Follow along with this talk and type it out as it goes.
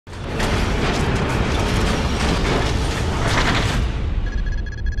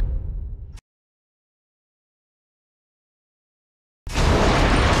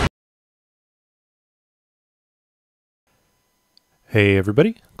Hey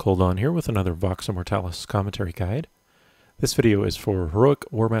everybody, Coldon here with another VOX Immortalis commentary guide. This video is for Heroic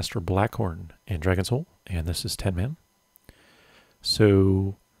Warmaster Blackhorn and Dragon's Soul, and this is 10 man.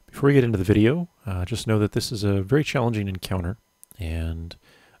 So before we get into the video, just know that this is a very challenging encounter, and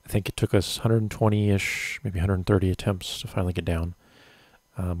I think it took us 120-ish, maybe 130 attempts to finally get down.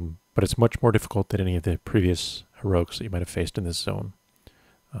 But it's much more difficult than any of the previous heroics that you might have faced in this zone.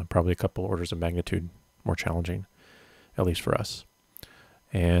 Probably a couple orders of magnitude more challenging, at least for us.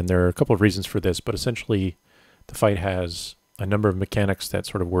 And there are a couple of reasons for this, but essentially the fight has a number of mechanics that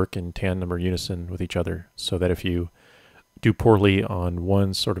sort of work in tandem or unison with each other, so that if you do poorly on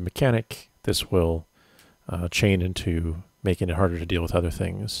one sort of mechanic, this will chain into making it harder to deal with other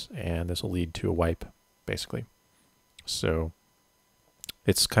things, and this will lead to a wipe, basically. So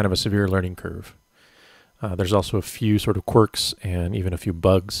it's kind of a severe learning curve. There's also a few sort of quirks and even a few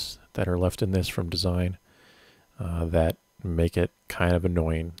bugs that are left in this from design that make it kind of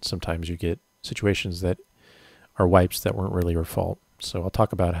annoying. Sometimes you get situations that are wipes that weren't really your fault. So I'll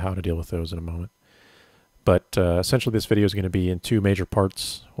talk about how to deal with those in a moment. But essentially this video is going to be in two major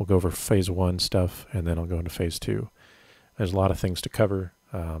parts. We'll go over phase 1 stuff, and then I'll go into phase 2. There's a lot of things to cover.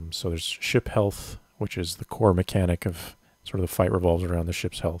 So there's ship health, which is the core mechanic of sort of the fight revolves around the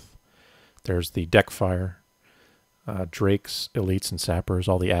ship's health. There's the deck fire, drakes, elites, and sappers,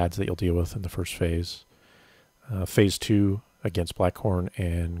 all the adds that you'll deal with in the first phase. Phase 2 against Blackhorn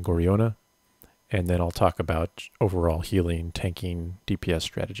and Goriona, and then I'll talk about overall healing, tanking, DPS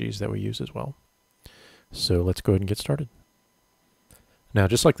strategies that we use as well. So let's go ahead and get started. Now,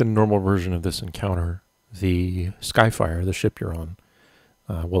 just like the normal version of this encounter, the Skyfire, the ship you're on,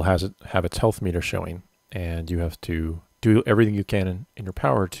 will have its health meter showing, and you have to do everything you can in your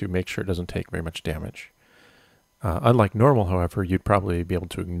power to make sure it doesn't take very much damage. Unlike normal, however, you'd probably be able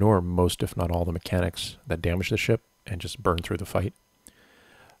to ignore most, if not all, the mechanics that damage the ship and just burn through the fight.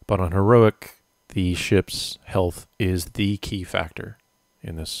 But on Heroic, the ship's health is the key factor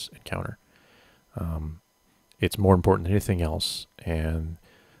in this encounter. It's more important than anything else, and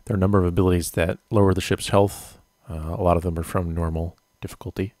there are a number of abilities that lower the ship's health. A lot of them are from normal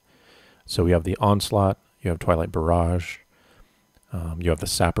difficulty. So we have the Onslaught, you have Twilight Barrage, you have the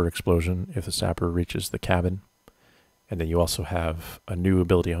Sapper Explosion if the Sapper reaches the cabin. And then you also have a new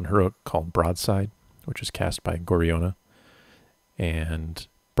ability on Heroic called Broadside, which is cast by Goriona. And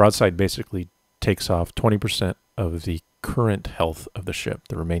Broadside basically takes off 20% of the current health of the ship,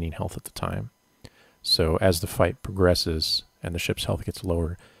 the remaining health at the time. So as the fight progresses and the ship's health gets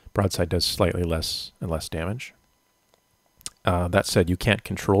lower, Broadside does slightly less and less damage. That said, you can't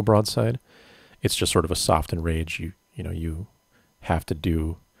control Broadside. It's just sort of a soft enrage. You have to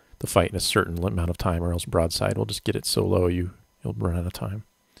do the fight in a certain amount of time, or else Broadside will just get it so low you'll run out of time.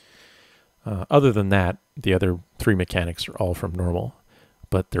 Other than that, the other three mechanics are all from normal,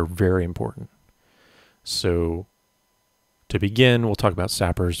 but they're very important. So to begin, we'll talk about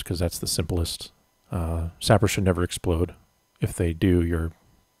Sappers because that's the simplest. Sappers should never explode. If they do, you're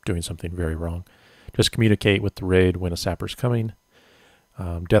doing something very wrong. Just communicate with the raid when a Sapper's coming.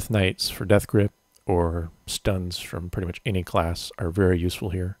 Death Knights for Death Grip or stuns from pretty much any class are very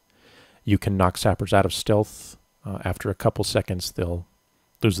useful here. You can knock Sappers out of stealth. After a couple seconds, they'll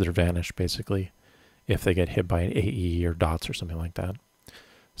lose their vanish, basically, if they get hit by an AE or dots or something like that.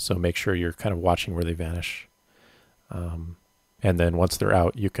 So make sure you're kind of watching where they vanish. And then once they're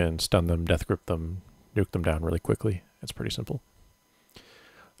out, you can stun them, death grip them, nuke them down really quickly. It's pretty simple.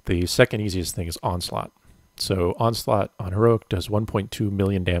 The second easiest thing is Onslaught. So Onslaught on Heroic does 1.2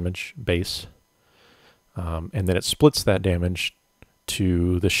 million damage base. And then it splits that damage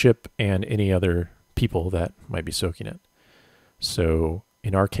to the ship and any other people that might be soaking it. So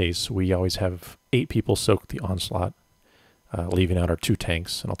in our case, we always have 8 people soak the Onslaught, leaving out our 2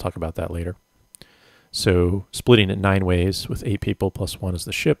 tanks, and I'll talk about that later. So splitting it 9 ways with 8 people plus 1 is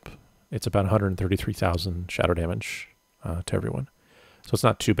the ship, it's about 133,000 shadow damage to everyone. So it's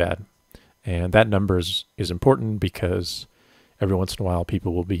not too bad. And that number is important because every once in a while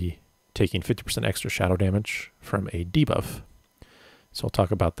people will be taking 50% extra shadow damage from a debuff. So I'll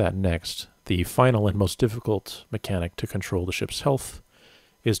talk about that next. The final and most difficult mechanic to control the ship's health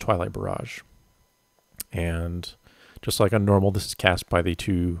is Twilight Barrage. And just like on normal, this is cast by the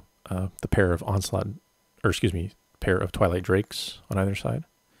pair of pair of Twilight Drakes on either side.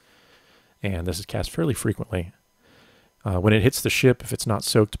 And this is cast fairly frequently. When it hits the ship, if it's not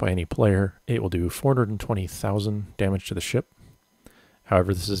soaked by any player, it will do 420,000 damage to the ship.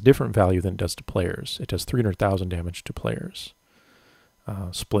 However, this is a different value than it does to players. It does 300,000 damage to players,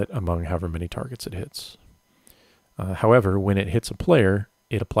 split among however many targets it hits. However, when it hits a player,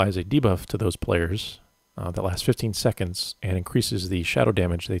 it applies a debuff to those players that lasts 15 seconds and increases the shadow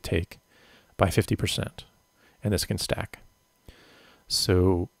damage they take by 50%. And this can stack.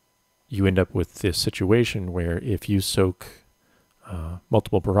 So you end up with this situation where if you soak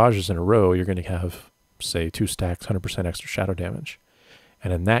multiple barrages in a row, you're going to have, say, 2 stacks, 100% extra shadow damage.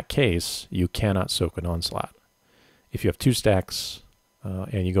 And in that case, you cannot soak an onslaught. If you have 2 stacks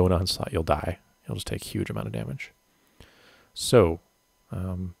and you go an onslaught, you'll die. You'll just take a huge amount of damage. So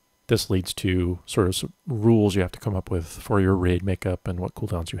this leads to sort of some rules you have to come up with for your raid makeup and what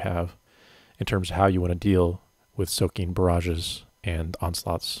cooldowns you have in terms of how you want to deal with soaking barrages and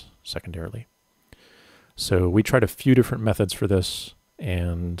onslaughts secondarily. So we tried a few different methods for this,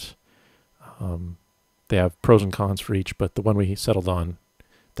 and they have pros and cons for each, but the one we settled on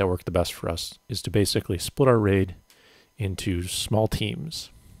that worked the best for us is to basically split our raid into small teams.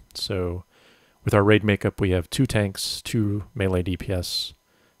 So with our raid makeup, we have 2 tanks, 2 melee DPS,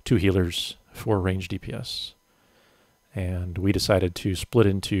 2 healers, 4 range DPS. And we decided to split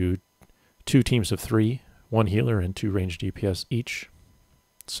into 2 teams of 3, 1 healer and 2 range DPS each.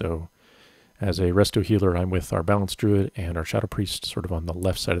 So as a resto healer, I'm with our Balance Druid and our Shadow Priest sort of on the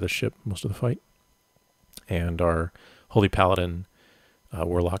left side of the ship most of the fight. And our Holy Paladin,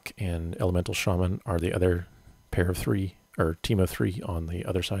 Warlock, and Elemental Shaman are the other pair of 3, or team of 3 on the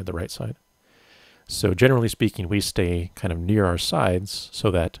other side, the right side. So generally speaking, we stay kind of near our sides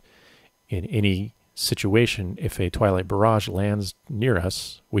so that in any situation, if a Twilight Barrage lands near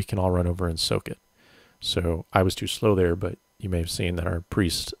us, we can all run over and soak it. So I was too slow there, but you may have seen that our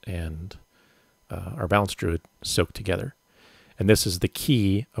Priest and our Balance Druid soak together. And this is the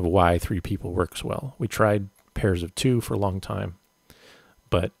key of why 3 people works well. We tried pairs of 2 for a long time,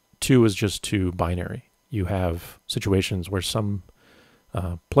 but 2 is just too binary. You have situations where some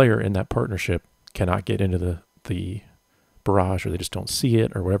player in that partnership cannot get into the barrage, or they just don't see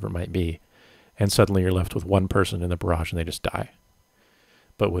it, or whatever it might be, and suddenly you're left with 1 person in the barrage and they just die.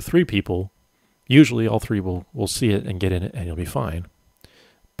 But with 3 people, usually all 3 will see it and get in it and you'll be fine.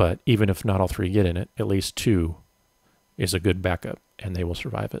 But even if not all 3 get in it, at least 2 is a good backup and they will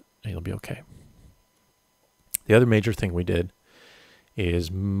survive it and you'll be okay. The other major thing we did is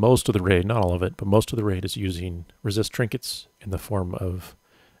most of the raid, not all of it, but most of the raid is using resist trinkets in the form of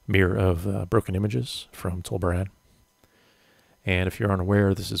Mirror of Broken Images from Tolbarad. And if you're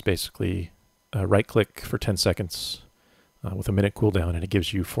unaware, this is basically a right-click for 10 seconds with a minute cooldown, and it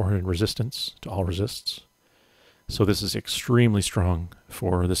gives you 400 resistance to all resists. So this is extremely strong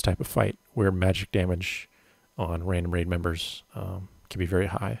for this type of fight, where magic damage on random raid members can be very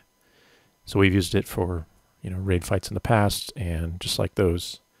high. So we've used it for raid fights in the past, and just like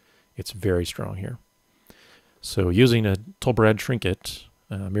those, it's very strong here. So using a Tolbarad trinket,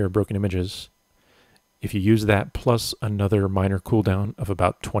 Mirror of Broken Images, if you use that plus another minor cooldown of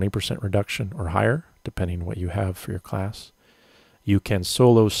about 20% reduction or higher, depending on what you have for your class, you can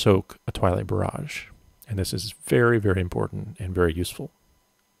solo soak a Twilight Barrage. And this is very, very important and very useful.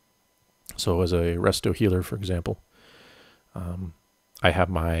 So as a resto healer, for example, I have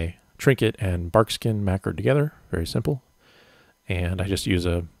my trinket and barkskin macroed together, very simple. And I just use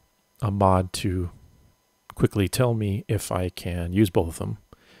a mod to quickly tell me if I can use both of them.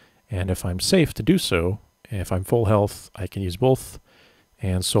 And if I'm safe to do so, if I'm full health, I can use both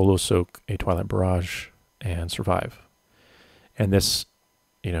and solo soak a Twilight Barrage and survive. And this,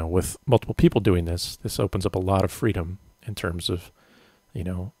 with multiple people doing this, this opens up a lot of freedom in terms of,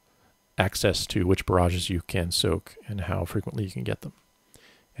 access to which barrages you can soak and how frequently you can get them.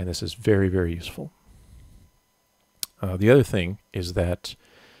 And this is very, very useful. The other thing is that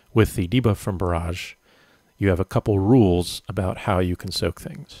with the debuff from Barrage, you have a couple rules about how you can soak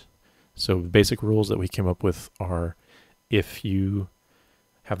things. So the basic rules that we came up with are, if you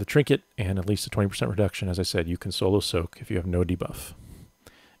have the trinket and at least a 20% reduction, as I said, you can solo soak if you have no debuff.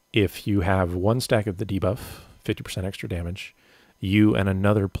 If you have 1 stack of the debuff, 50% extra damage, you and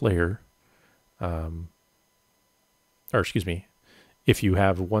another player, if you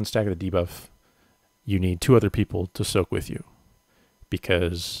have 1 stack of the debuff, you need 2 other people to soak with you.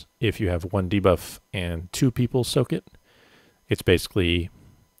 Because if you have 1 debuff and 2 people soak it, it's basically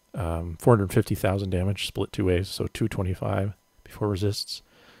 450,000 damage split 2 ways, so 225 before resists.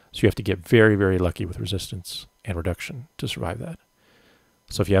 So you have to get very, very lucky with resistance and reduction to survive that.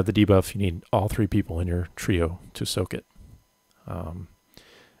 So if you have the debuff, you need all 3 people in your trio to soak it.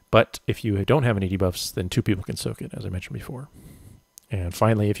 But if you don't have any debuffs, then 2 people can soak it, as I mentioned before. And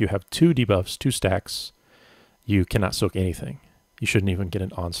finally, if you have 2 debuffs, 2 stacks, you cannot soak anything. You shouldn't even get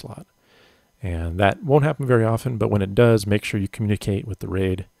an onslaught. And that won't happen very often, but when it does, make sure you communicate with the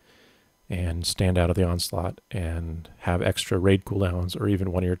raid and stand out of the onslaught and have extra raid cooldowns, or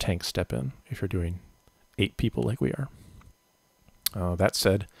even one of your tanks step in if you're doing 8 people like we are. That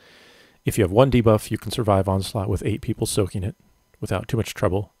said, if you have 1 debuff, you can survive Onslaught with 8 people soaking it without too much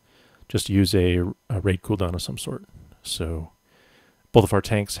trouble. Just use a raid cooldown of some sort. So both of our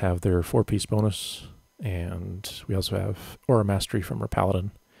tanks have their 4-piece bonus, and we also have Aura Mastery from our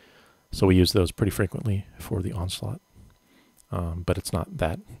Paladin. So we use those pretty frequently for the Onslaught. But it's not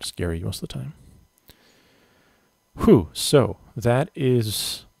that scary most of the time. Whew, so that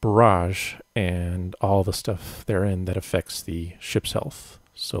is Barrage and all the stuff therein that affects the ship's health.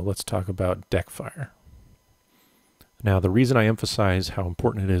 So let's talk about deck fire. Now, the reason I emphasize how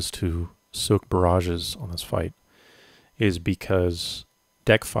important it is to soak barrages on this fight is because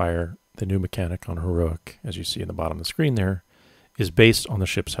deck fire, the new mechanic on Heroic, as you see in the bottom of the screen there, is based on the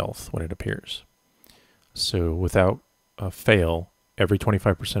ship's health when it appears. So without a fail, every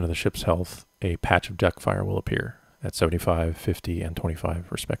 25% of the ship's health, a patch of deck fire will appear at 75, 50, and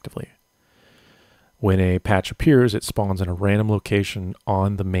 25 respectively. When a patch appears, it spawns in a random location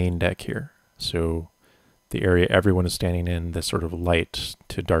on the main deck here. So the area everyone is standing in, this sort of light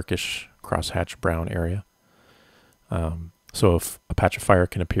to darkish crosshatch brown area. So if a patch of fire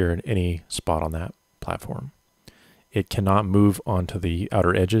can appear in any spot on that platform. It cannot move onto the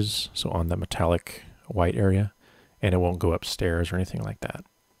outer edges, so on the metallic white area, and it won't go upstairs or anything like that.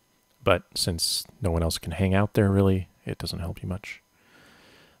 But since no one else can hang out there really, it doesn't help you much.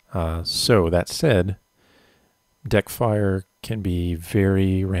 So that said, deck fire can be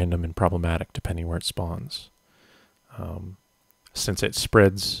very random and problematic depending where it spawns. Since it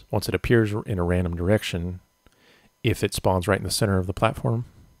spreads, once it appears in a random direction, if it spawns right in the center of the platform,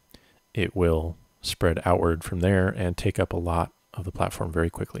 it will spread outward from there and take up a lot of the platform very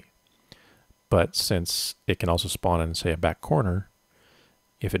quickly. But since it can also spawn in, say, a back corner,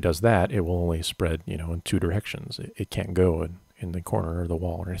 if it does that, it will only spread, in 2 directions. It can't go in the corner or the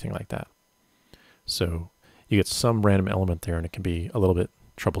wall or anything like that. So you get some random element there, and it can be a little bit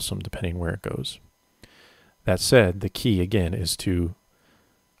troublesome depending where it goes. That said, the key, again, is to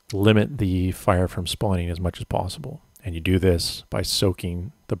limit the fire from spawning as much as possible. And you do this by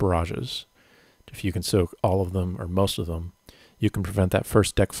soaking the barrages. If you can soak all of them or most of them, you can prevent that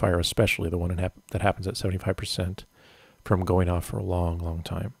first deck fire, especially the one that happens at 75%, from going off for a long, long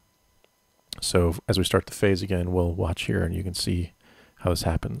time. So as we start the phase again, we'll watch here and you can see how this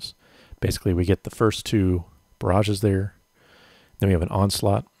happens. Basically, we get the first 2 barrages there. Then we have an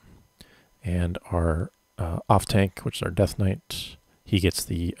Onslaught, and our off tank, which is our Death Knight, he gets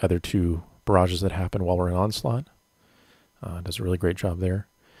the other 2 barrages that happen while we're in Onslaught. Does a really great job there.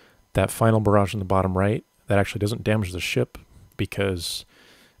 That final barrage in the bottom right, that actually doesn't damage the ship because,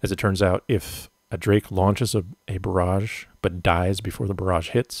 as it turns out, if a Drake launches a barrage but dies before the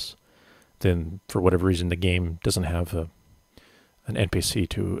barrage hits, then for whatever reason the game doesn't have an NPC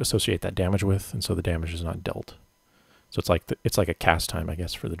to associate that damage with, and so the damage is not dealt. So it's like a cast time, I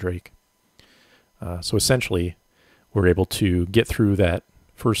guess, for the Drake. So essentially, we're able to get through that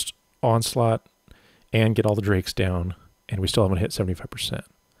first Onslaught and get all the Drakes down, and we still haven't hit 75%.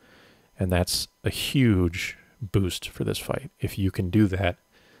 And that's a huge boost for this fight. If you can do that,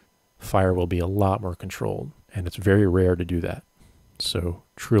 fire will be a lot more controlled, and it's very rare to do that. So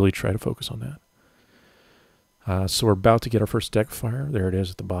truly try to focus on that. So we're about to get our first deck fire. There it is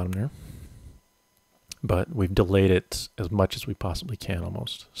at the bottom there. But we've delayed it as much as we possibly can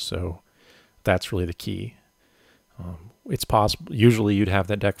almost. So that's really the key. It's possible. Usually you'd have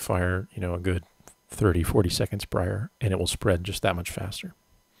that deck fire, a good 30, 40 seconds prior, and it will spread just that much faster.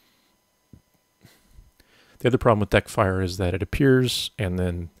 The other problem with deck fire is that it appears, and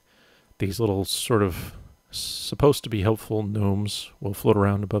then these little sort of supposed to be helpful gnomes will float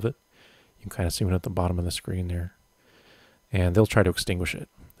around above it. You can kind of see one at the bottom of the screen there. And they'll try to extinguish it.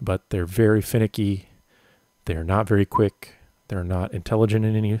 But they're very finicky. They're not very quick. They're not intelligent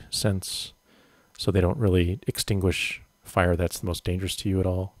in any sense. So they don't really extinguish fire that's the most dangerous to you at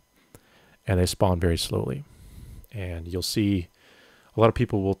all. And they spawn very slowly. And you'll see a lot of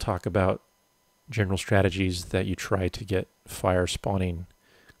people will talk about general strategies that you try to get fire spawning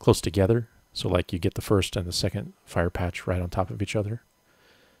close together. So like you get the first and the second fire patch right on top of each other.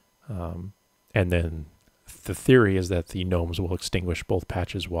 And then the theory is that the gnomes will extinguish both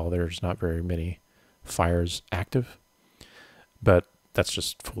patches while there's not very many fires active. But that's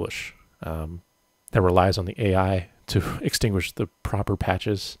just foolish. That relies on the AI to extinguish the proper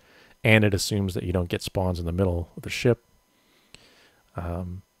patches, and it assumes that you don't get spawns in the middle of the ship.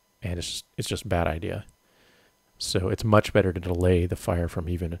 And it's just a bad idea. So it's much better to delay the fire from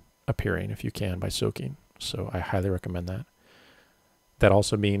even appearing if you can by soaking. So I highly recommend that. That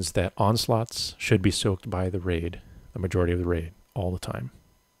also means that onslaughts should be soaked by the raid, the majority of the raid, all the time.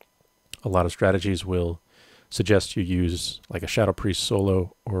 A lot of strategies will suggest you use like a Shadow Priest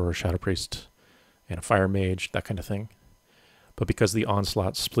solo or a Shadow Priest and a Fire Mage, that kind of thing. But because the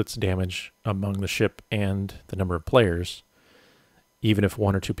Onslaught splits damage among the ship and the number of players, even if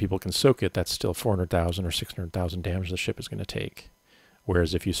 1 or 2 people can soak it, that's still 400,000 or 600,000 damage the ship is going to take.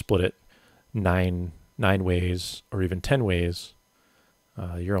 Whereas if you split it nine ways or even 10 ways,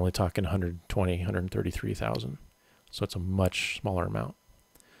 you're only talking 120, 133,000. So it's a much smaller amount.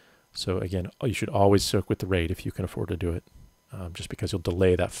 So again, you should always soak with the raid if you can afford to do it, just because you'll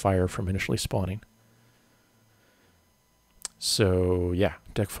delay that fire from initially spawning. So yeah,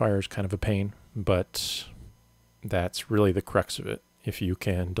 deck fire is kind of a pain, but that's really the crux of it. If you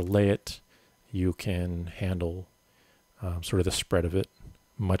can delay it, you can handle sort of the spread of it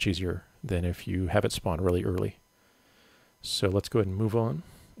much easier than if you have it spawn really early. So let's go ahead and move on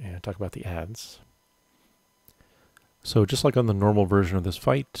and talk about the adds. So just like on the normal version of this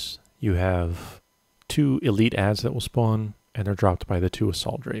fight, you have 2 elite adds that will spawn, and they're dropped by the 2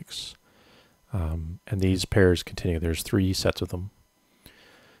 assault drakes. And these pairs continue. There's 3 sets of them.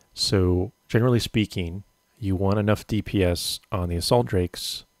 So generally speaking, you want enough DPS on the assault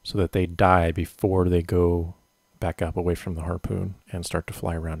drakes so that they die before they go back up away from the harpoon and start to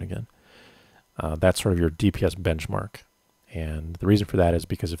fly around again. That's sort of your DPS benchmark. And the reason for that is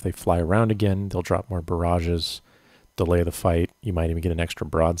because if they fly around again, they'll drop more barrages, delay the fight. You might even get an extra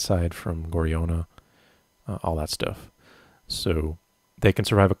broadside from Goriona, all that stuff. So they can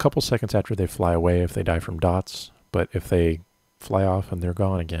survive a couple seconds after they fly away if they die from dots, but if they fly off and they're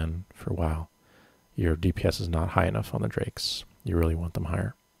gone again for a while, your DPS is not high enough on the drakes. You really want them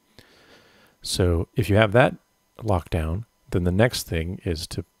higher. So if you have that locked down, then the next thing is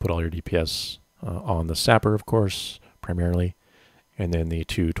to put all your DPS on the sapper, of course, primarily, and then the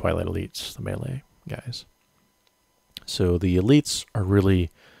 2 Twilight Elites, the melee guys. So the Elites are really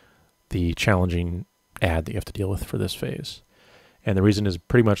the challenging add that you have to deal with for this phase. And the reason is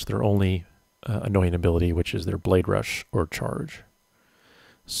pretty much their only annoying ability, which is their Blade Rush or Charge.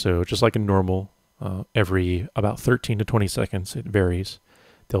 So just like in normal, every about 13 to 20 seconds, it varies,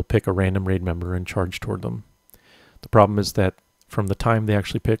 they'll pick a random raid member and charge toward them. The problem is that from the time they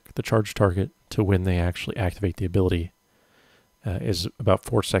actually pick the charge target to when they actually activate the ability is about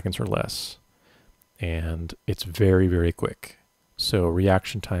 4 seconds or less. And it's very, very quick. So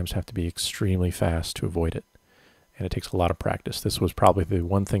reaction times have to be extremely fast to avoid it. And it takes a lot of practice. This was probably the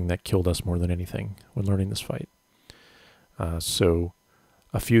one thing that killed us more than anything when learning this fight. So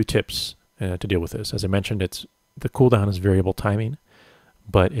a few tips to deal with this. As I mentioned, the cooldown is variable timing,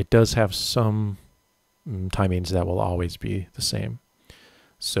 but it does have some timings that will always be the same.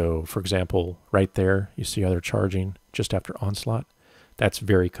 So for example, right there, you see how they're charging just after Onslaught. That's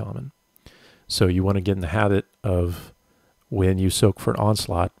very common. So you want to get in the habit of when you soak for an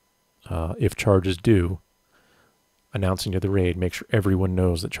Onslaught, if charge is due, announcing to the raid, make sure everyone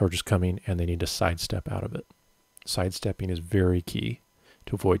knows that charge is coming and they need to sidestep out of it. Sidestepping is very key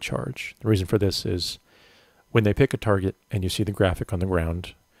to avoid charge. The reason for this is when they pick a target and you see the graphic on the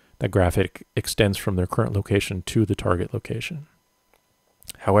ground, that graphic extends from their current location to the target location.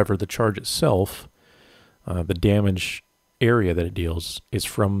 However, the charge itself, the damage area that it deals is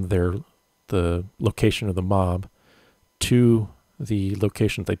from the location of the mob to the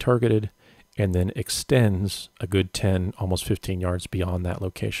location that they targeted, and then extends a good 10, almost 15 yards beyond that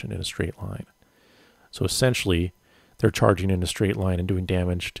location in a straight line. So essentially, they're charging in a straight line and doing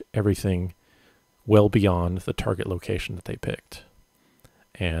damage to everything well beyond the target location that they picked.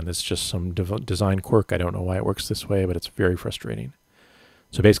 And it's just some design quirk. I don't know why it works this way, but it's very frustrating.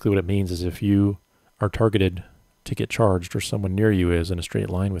 So basically what it means is if you are targeted to get charged or someone near you is in a straight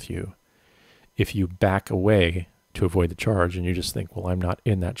line with you, if you back away to avoid the charge and you just think, well, I'm not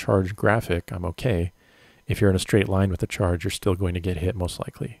in that charge graphic, I'm okay. If you're in a straight line with the charge, you're still going to get hit most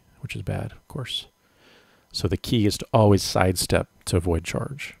likely, which is bad, of course. So the key is to always sidestep to avoid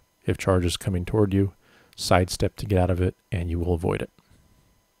charge. If charge is coming toward you, sidestep to get out of it and you will avoid it.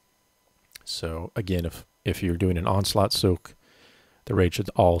 So again, if you're doing an Onslaught soak, the raid should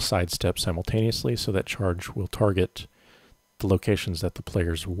all sidestep simultaneously so that charge will target the locations that the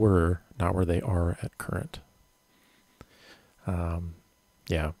players were, not where they are at current.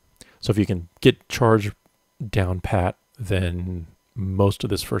 Yeah. So if you can get charge down pat, then most of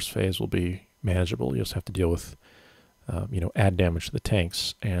this first phase will be manageable. You just have to deal with, add damage to the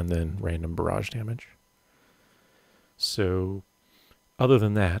tanks and then random barrage damage. So other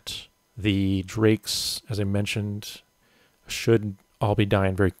than that, the drakes, as I mentioned, should all be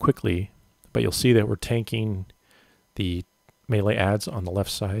dying very quickly, but you'll see that we're tanking the melee adds on the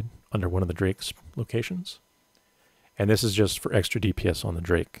left side under one of the drakes locations. And this is just for extra DPS on the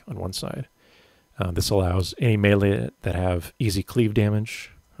Drake on one side. This allows any melee that have easy cleave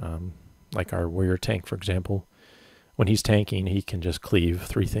damage, like our warrior tank, for example. When he's tanking, he can just cleave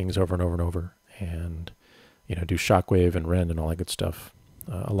 3 things over and over and over, and do shockwave and rend and all that good stuff,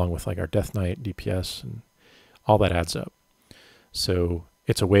 along with like our Death Knight DPS, and all that adds up. So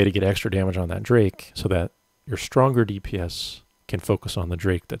it's a way to get extra damage on that Drake so that your stronger DPS can focus on the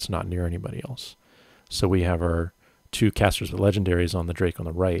Drake that's not near anybody else. So we have our 2 casters with legendaries on the Drake on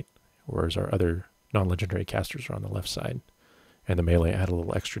the right, whereas our other non-legendary casters are on the left side. And the melee add a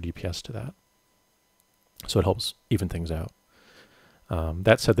little extra DPS to that. So it helps even things out.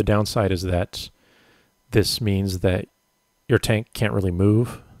 That said, the downside is that this means that your tank can't really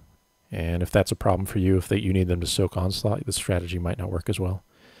move. And if that's a problem for you, if you need them to soak Onslaught, this strategy might not work as well.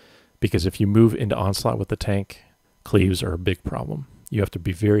 Because if you move into Onslaught with the tank, cleaves are a big problem. You have to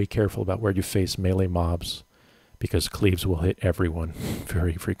be very careful about where you face melee mobs, because cleaves will hit everyone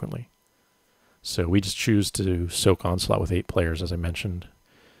very frequently. So we just choose to soak Onslaught with 8 players, as I mentioned.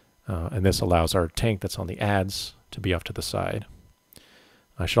 And this allows our tank that's on the adds to be off to the side.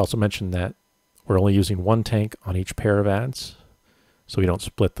 I should also mention that we're only using 1 tank on each pair of adds, so we don't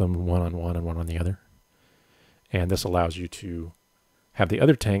split them one on one and one on the other. And this allows you to have the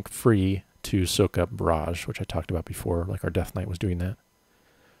other tank free to soak up barrage, which I talked about before, like our Death Knight was doing that.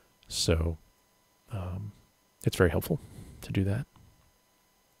 So it's very helpful to do that.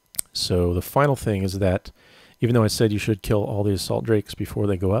 So the final thing is that even though I said you should kill all the Assault Drakes before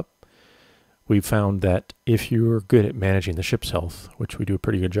they go up, we've found that if you're good at managing the ship's health, which we do a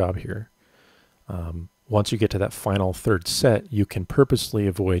pretty good job here, once you get to that final 3rd set, you can purposely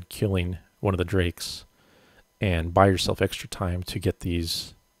avoid killing one of the Drakes and buy yourself extra time to get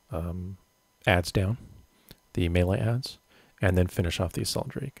these adds down, the melee adds, and then finish off the Assault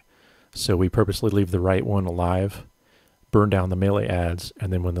Drake. So we purposely leave the right one alive, burn down the melee adds,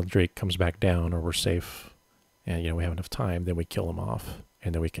 and then when the Drake comes back down, or we're safe, and we have enough time, then we kill him off,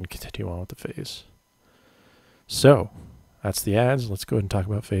 and then we can continue on with the phase. So that's the adds. Let's go ahead and talk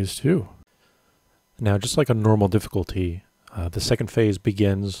about phase 2. Now, just like a normal difficulty, the second phase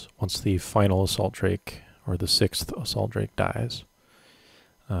begins once the final Assault Drake, or the 6th Assault Drake, dies.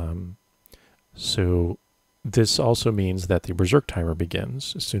 So this also means that the Berserk timer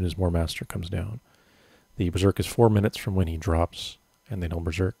begins as soon as Warmaster comes down. The Berserk is 4 minutes from when he drops, and then he'll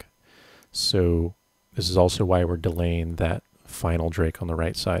Berserk. So this is also why we're delaying that final Drake on the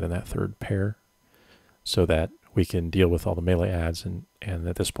right side and that 3rd pair, so that we can deal with all the melee adds, and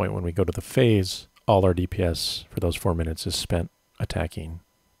at this point when we go to the phase, all our DPS for those 4 minutes is spent attacking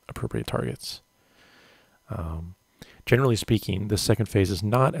appropriate targets. Generally speaking, the second phase is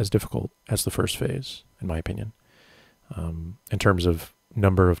not as difficult as the first phase, in my opinion. In terms of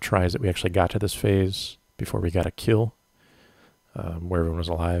number of tries that we actually got to this phase before we got a kill, where everyone was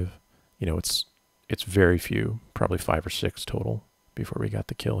alive, it's very few, probably 5 or 6 total before we got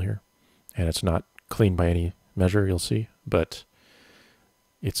the kill here. And it's not clean by any measure, you'll see, but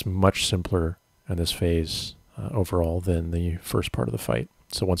it's much simpler in this phase overall than the first part of the fight.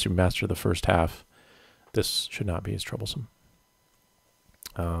 So once you master the first half, this should not be as troublesome.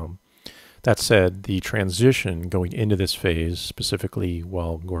 That said, the transition going into this phase, specifically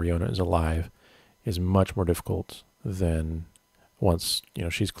while Goriona is alive, is much more difficult than once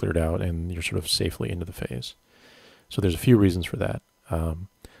she's cleared out and you're sort of safely into the phase. So there's a few reasons for that.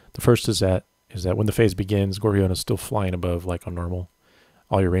 The first is that when the phase begins, Goriona is still flying above like on normal.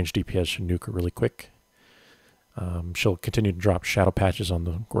 All your ranged DPS should nuke her really quick. She'll continue to drop shadow patches on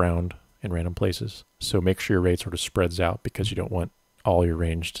the ground in random places. So make sure your raid sort of spreads out, because you don't want all your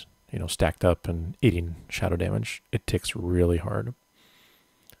ranged, stacked up and eating shadow damage. It ticks really hard.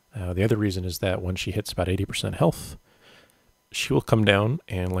 The other reason is that when she hits about 80% health, she will come down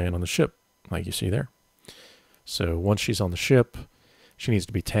and land on the ship, like you see there. So once she's on the ship, she needs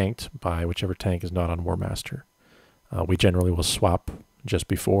to be tanked by whichever tank is not on Warmaster. We generally will swap just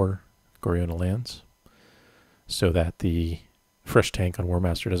before Goriona lands, so that the fresh tank on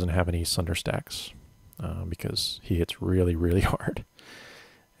Warmaster doesn't have any Sunder stacks, because he hits really, really hard.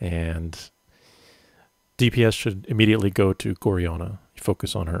 And DPS should immediately go to Goriona,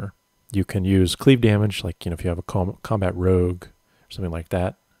 focus on her. You can use cleave damage, like if you have a combat rogue or something like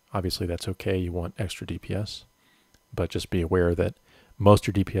that. Obviously that's okay, you want extra DPS. But just be aware that most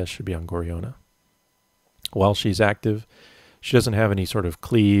of your DPS should be on Goriona. While she's active, she doesn't have any sort of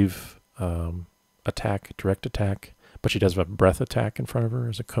cleave attack, direct attack, but she does have a breath attack in front of her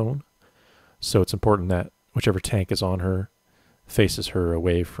as a cone. So it's important that whichever tank is on her faces her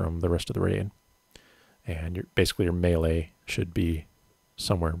away from the rest of the raid. And basically your melee should be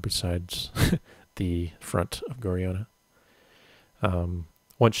somewhere besides the front of Goriona.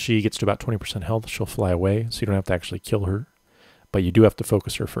 Once she gets to about 20% health, she'll fly away, so you don't have to actually kill her. But you do have to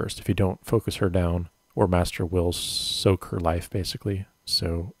focus her first. If you don't focus her down, Warmaster will soak her life, basically.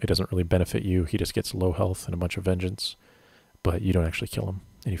 So it doesn't really benefit you. He just gets low health and a bunch of vengeance, but you don't actually kill him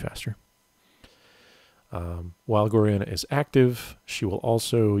any faster. While Goriona is active, she will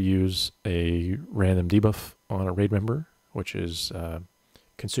also use a random debuff on a raid member, which is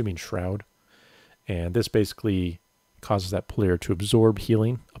Consuming Shroud. And this basically causes that player to absorb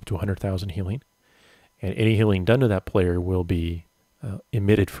healing, up to 100,000 healing. And any healing done to that player will be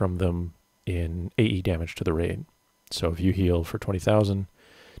emitted from them in AE damage to the raid. So if you heal for 20,000,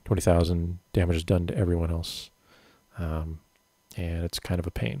 20,000 damage is done to everyone else. And it's kind of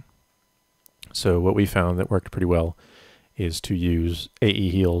a pain. So what we found that worked pretty well is to use AE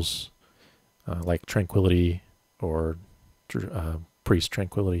heals like Tranquility or Priest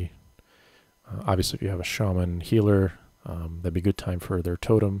Tranquility. Obviously, if you have a Shaman healer, that'd be a good time for their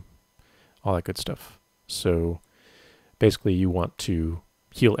totem, all that good stuff. So basically, you want to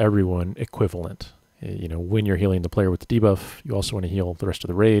heal everyone equivalent. You know, when you're healing the player with the debuff, you also want to heal the rest of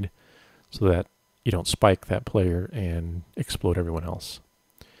the raid so that you don't spike that player and explode everyone else,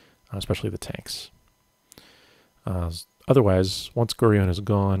 especially the tanks. Otherwise, once Goriona is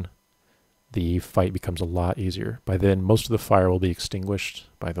gone, the fight becomes a lot easier. By then, most of the fire will be extinguished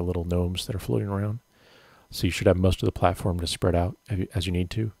by the little gnomes that are floating around. So you should have most of the platform to spread out as you need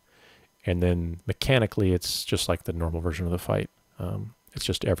to. And then mechanically, it's just like the normal version of the fight. It's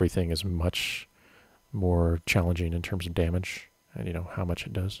just everything is much more challenging in terms of damage and, you know, how much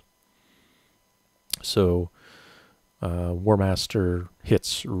it does. So Warmaster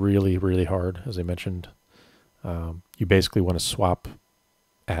hits really, really hard, as I mentioned. You basically want to swap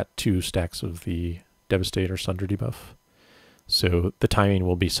at 2 stacks of the Devastate or Sunder debuff. So the timing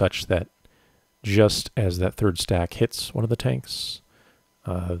will be such that just as that 3rd stack hits one of the tanks,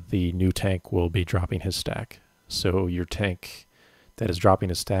 the new tank will be dropping his stack. So your tank that is dropping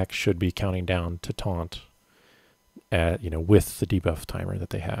his stack should be counting down to taunt at, you know, with the debuff timer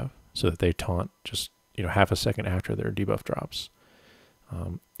that they have, so that they taunt just, you know, half a second after their debuff drops.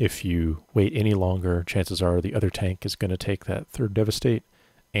 If you wait any longer, chances are the other tank is going to take that 3rd Devastate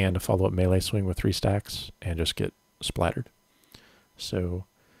and a follow-up melee swing with 3 stacks and just get splattered. So,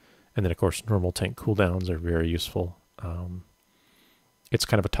 and then of course normal tank cooldowns are very useful. It's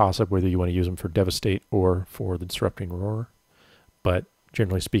kind of a toss-up whether you want to use them for Devastate or for the Disrupting Roar. But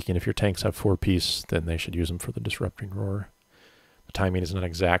generally speaking, if your tanks have 4-piece, then they should use them for the Disrupting Roar. The timing is not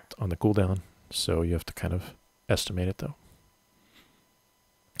exact on the cooldown, so you have to kind of estimate it though.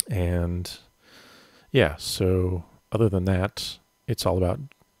 And yeah, so other than that, it's all about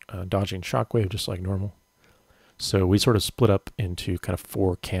dodging Shockwave just like normal. So we sort of split up into kind of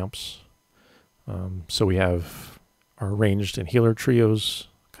 4 camps. So we have our ranged and healer trios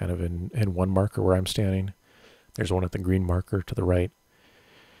kind of in one marker where I'm standing. There's one at the green marker to the right.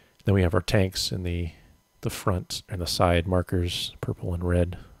 Then we have our tanks in the front and the side markers, purple and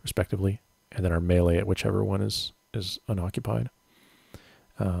red, respectively. And then our melee at whichever one is unoccupied.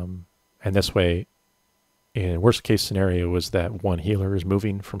 And this way, in worst case scenario, was that one healer is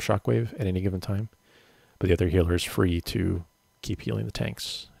moving from Shockwave at any given time, but the other healer is free to keep healing the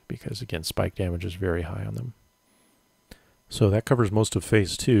tanks because, again, spike damage is very high on them. So that covers most of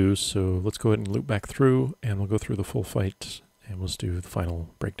phase 2, so let's go ahead and loop back through, and we'll go through the full fight, and we'll do the final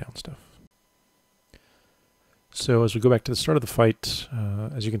breakdown stuff. So as we go back to the start of the fight,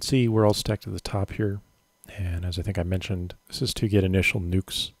 as you can see, we're all stacked at the top here, and as I think I mentioned, this is to get initial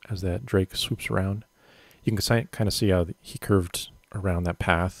nukes as that Drake swoops around. You can kind of see how he curved around that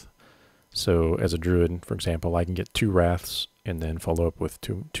path. So as a druid, for example, I can get 2 wraths and then follow up with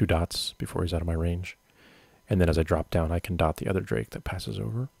two dots before he's out of my range. And then as I drop down, I can dot the other Drake that passes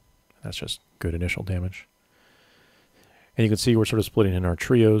over. That's just good initial damage. And you can see we're sort of splitting in our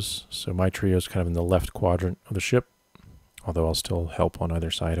trios. So my trio is kind of in the left quadrant of the ship, although I'll still help on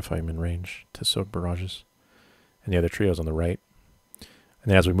either side if I'm in range to soak barrages. And the other trio is on the right. And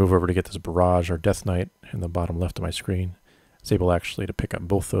then as we move over to get this barrage, our Death Knight in the bottom left of my screen is able actually to pick up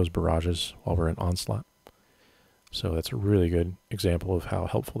both those barrages while we're in onslaught. So that's a really good example of how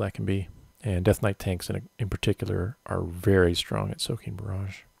helpful that can be. And Death Knight tanks in particular are very strong at soaking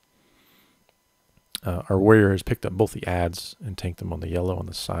barrage. Our warrior has picked up both the adds and tanked them on the yellow on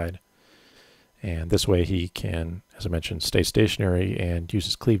the side. And this way he can, as I mentioned, stay stationary and use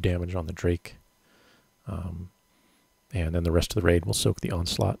his cleave damage on the Drake. And then the rest of the raid will soak the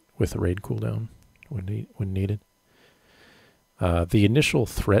onslaught with the raid cooldown when needed. The initial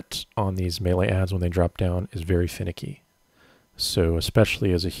threat on these melee adds when they drop down is very finicky. So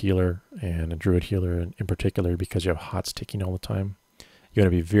especially as a healer, and a druid healer in particular, because you have hots ticking all the time, you got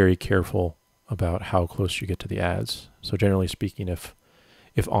to be very careful about how close you get to the adds. So generally speaking, if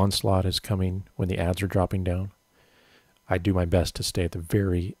onslaught is coming when the adds are dropping down, I do my best to stay at the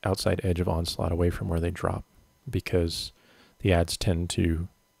very outside edge of onslaught, away from where they drop, because the adds tend to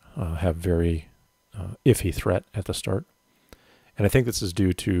have very iffy threat at the start. And I think this is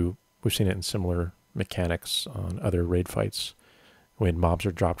due to, we've seen it in similar mechanics on other raid fights, when mobs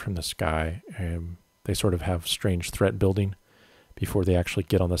are dropped from the sky, and they sort of have strange threat building before they actually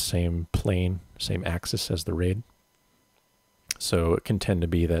get on the same plane, same axis as the raid. So it can tend to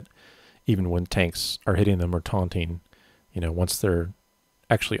be that even when tanks are hitting them or taunting, you know, once they're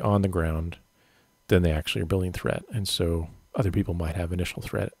actually on the ground, then they actually are building threat. And so other people might have initial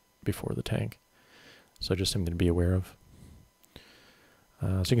threat before the tank. So just something to be aware of.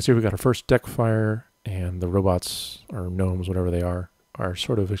 So you can see we've got our first deck fire, and the robots, or gnomes, whatever they are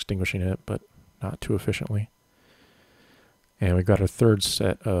sort of extinguishing it, but not too efficiently. And we've got our third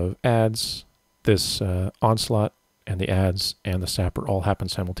set of adds. This onslaught and the adds and the sapper all happen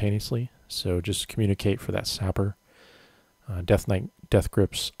simultaneously. So just communicate for that sapper. Death Knight death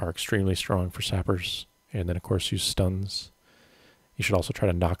grips are extremely strong for sappers, and then of course use stuns. You should also try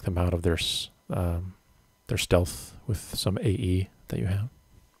to knock them out of their stealth with some AE that you have.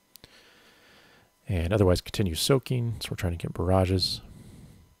 And otherwise continue soaking, so we're trying to get barrages.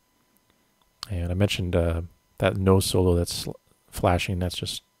 And I mentioned that no solo that's flashing, that's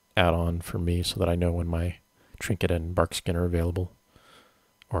just add-on for me so that I know when my trinket and bark skin are available,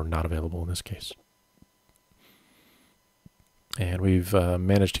 or not available in this case. And we've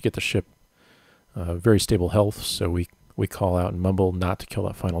managed to get the ship very stable health, so we call out and mumble not to kill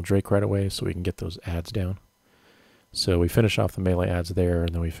that final Drake right away so we can get those adds down. So we finish off the melee adds there,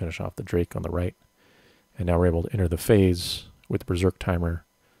 and then we finish off the Drake on the right. And now we're able to enter the phase with the Berserk timer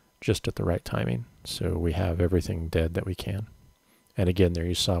just at the right timing. So we have everything dead that we can. And again, there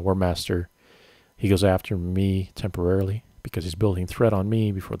you saw Warmaster. He goes after me temporarily because he's building threat on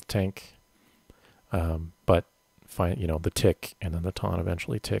me before the tank. But you know, the tick and then the taunt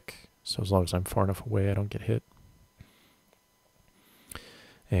eventually tick. So as long as I'm far enough away, I don't get hit.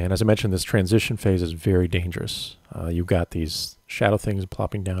 And as I mentioned, this transition phase is very dangerous. You've got these shadow things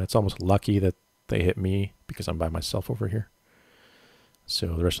plopping down. It's almost lucky that they hit me because I'm by myself over here.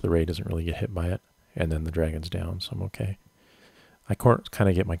 So the rest of the raid doesn't really get hit by it. And then the dragon's down, so I'm okay. I kind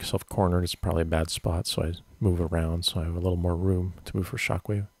of get myself cornered. It's probably a bad spot, so I move around so I have a little more room to move for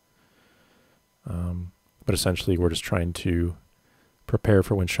shockwave. But essentially, we're just trying to prepare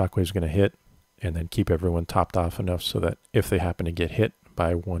for when shockwave's going to hit, and then keep everyone topped off enough so that if they happen to get hit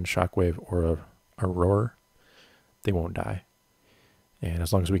by one shockwave or a roar, they won't die. And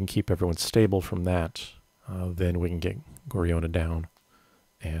as long as we can keep everyone stable from that, then we can get Goriona down,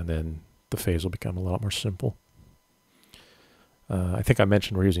 and then the phase will become a lot more simple. I think I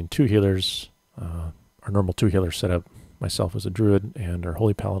mentioned we're using 2 healers. Our normal 2 healer setup, myself as a druid and our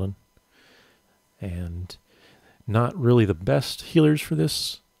holy paladin. And not really the best healers for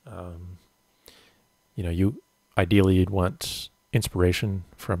this. You know, ideally you'd want inspiration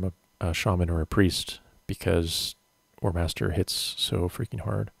from a shaman or a priest, because Warmaster hits so freaking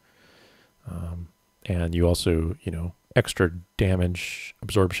hard. And you also, you know, extra damage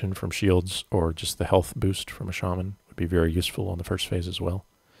absorption from shields or just the health boost from a shaman would be very useful on the first phase as well.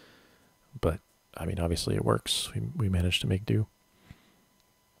 But, I mean, obviously it works. We managed to make do.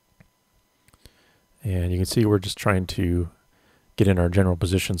 And you can see we're just trying to get in our general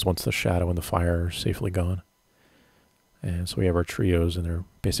positions once the shadow and the fire are safely gone. And so we have our trios in their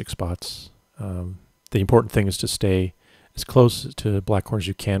basic spots. The important thing is to stay as close to Blackhorn as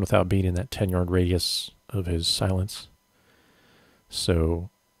you can without being in that 10-yard radius of his silence. So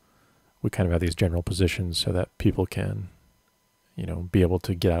we kind of have these general positions so that people can, you know, be able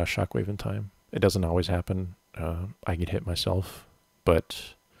to get out of shockwave in time. It doesn't always happen. I get hit myself,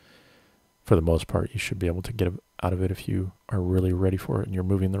 but for the most part, you should be able to get out of it if you are really ready for it and you're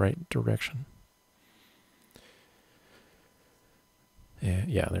moving the right direction.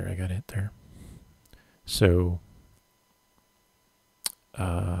 Yeah, there, I got it there. So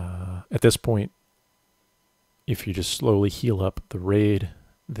at this point, if you just slowly heal up the raid,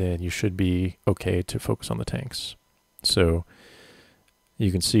 then you should be okay to focus on the tanks. So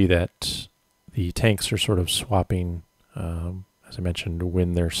you can see that the tanks are sort of swapping, as I mentioned,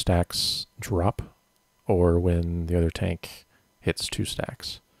 when their stacks drop or when the other tank hits 2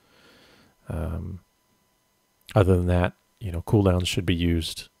 stacks. Other than that, you know, cooldowns should be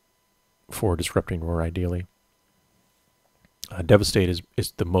used for disrupting roar ideally. Devastate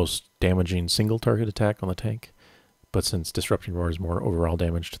is the most damaging single target attack on the tank, but since Disrupting Roar is more overall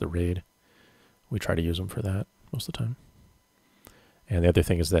damage to the raid, we try to use them for that most of the time. And the other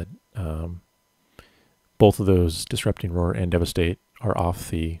thing is that both of those Disrupting Roar and Devastate are off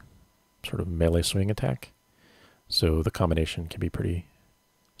the sort of melee swing attack, so the combination can be pretty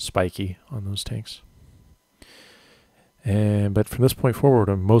spiky on those tanks. But from this point forward,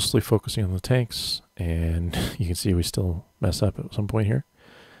 I'm mostly focusing on the tanks, and you can see we still mess up at some point here.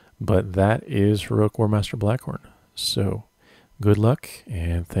 But that is Heroic Warmaster Blackhorn. So good luck,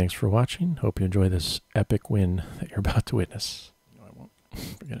 and thanks for watching. Hope you enjoy this epic win that you're about to witness. No, I won't.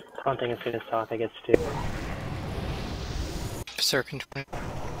 Forget it. Taunting as soon as talk, I get to. Berserk and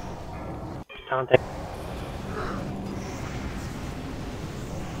Taunting.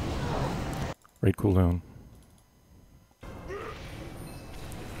 Raid cooldown.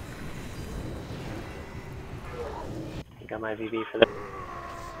 Got my VB for that.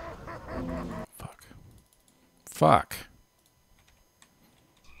 Fuck. Fuck.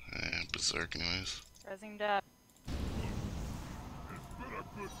 Berserk anyways. Rising death.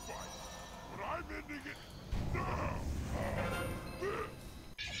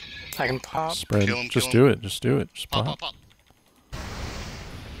 I can pop. Spread. Kill him, Just kill do him. it. Just do it. Just pop. Pop, pop, pop.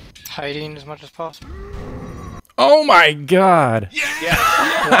 Hiding as much as possible. Oh my god! Yeah!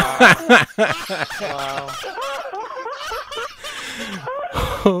 Wow.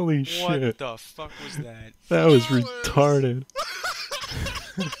 Holy shit. What the fuck was that? That was Flawless. retarded.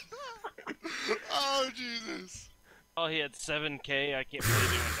 Oh, Jesus. Oh, he had 7K. I can't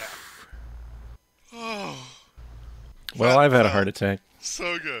believe he went down. Oh, Well, I've had a heart attack.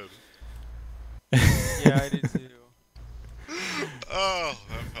 so good. Yeah, I did too. Oh,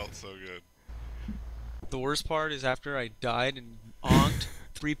 that felt so good. The worst part is after I died and onked,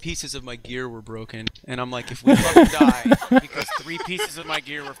 3 pieces of my gear were broken. And I'm like, if we fucking die because 3 pieces of my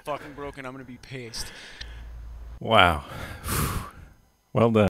gear were fucking broken, I'm gonna be pissed. Wow. Well done.